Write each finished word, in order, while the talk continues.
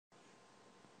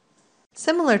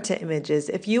Similar to images,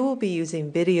 if you will be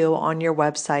using video on your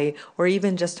website or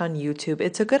even just on YouTube,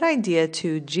 it's a good idea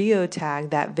to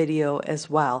geotag that video as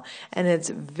well. And it's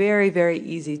very, very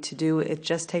easy to do. It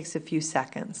just takes a few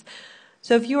seconds.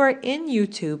 So if you are in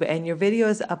YouTube and your video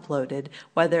is uploaded,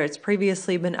 whether it's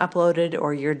previously been uploaded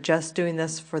or you're just doing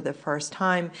this for the first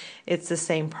time, it's the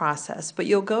same process. But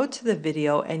you'll go to the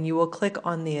video and you will click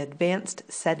on the Advanced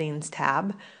Settings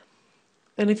tab.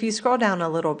 And if you scroll down a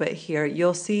little bit here,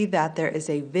 you'll see that there is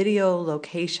a video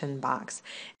location box.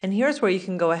 And here's where you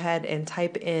can go ahead and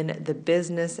type in the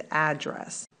business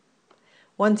address.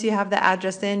 Once you have the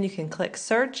address in, you can click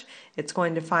search. It's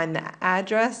going to find the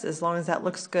address. As long as that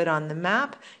looks good on the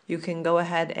map, you can go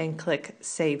ahead and click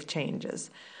Save Changes.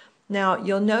 Now,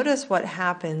 you'll notice what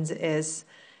happens is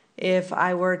if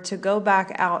I were to go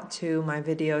back out to my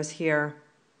videos here,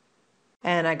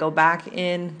 and I go back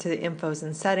into the infos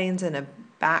and settings and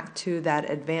back to that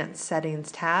advanced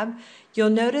settings tab, you'll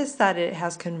notice that it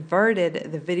has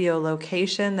converted the video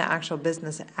location, the actual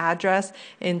business address,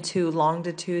 into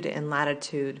longitude and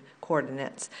latitude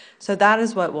coordinates. So that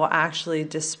is what will actually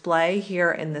display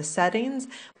here in the settings,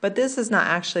 but this is not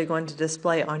actually going to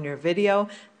display on your video.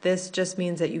 This just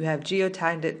means that you have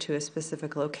geotagged it to a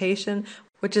specific location,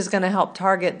 which is going to help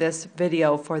target this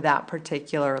video for that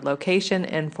particular location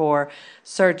and for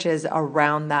searches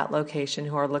around that location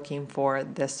who are looking for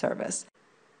this service.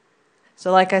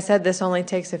 So like I said, this only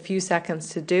takes a few seconds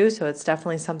to do, so it's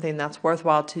definitely something that's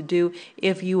worthwhile to do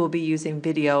if you will be using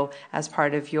video as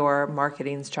part of your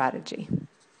marketing strategy.